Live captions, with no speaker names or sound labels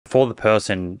For the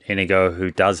person, Inigo,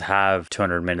 who does have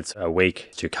 200 minutes a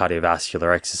week to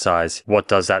cardiovascular exercise, what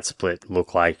does that split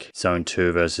look like? Zone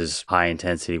 2 versus high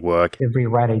intensity work? Every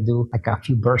ride I do like a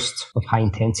few bursts of high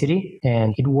intensity,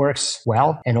 and it works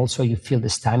well. And also you feel the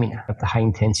stamina of the high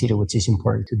intensity, which is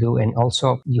important to do. And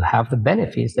also you have the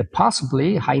benefits that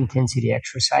possibly high intensity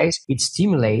exercise, it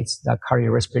stimulates the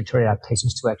cardiorespiratory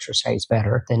adaptations to exercise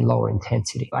better than lower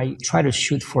intensity. I try to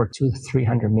shoot for 200 to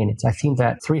 300 minutes. I think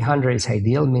that 300 is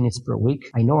ideal minutes per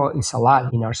week. I know it's a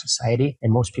lot in our society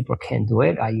and most people can't do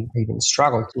it. I even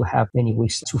struggle to have many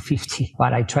weeks 250,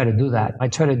 but I try to do that. I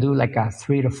try to do like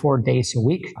 3 to 4 days a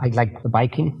week. I like the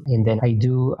biking, and then I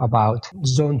do about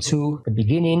zone 2 the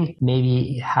beginning,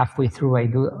 maybe halfway through I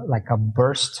do like a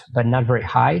burst, but not very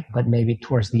high, but maybe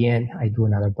towards the end I do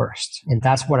another burst. And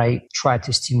that's what I try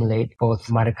to stimulate both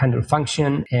mitochondrial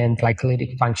function and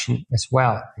glycolytic function as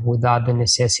well, without the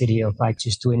necessity of like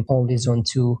just doing only zone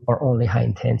 2 or only high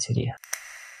intensity.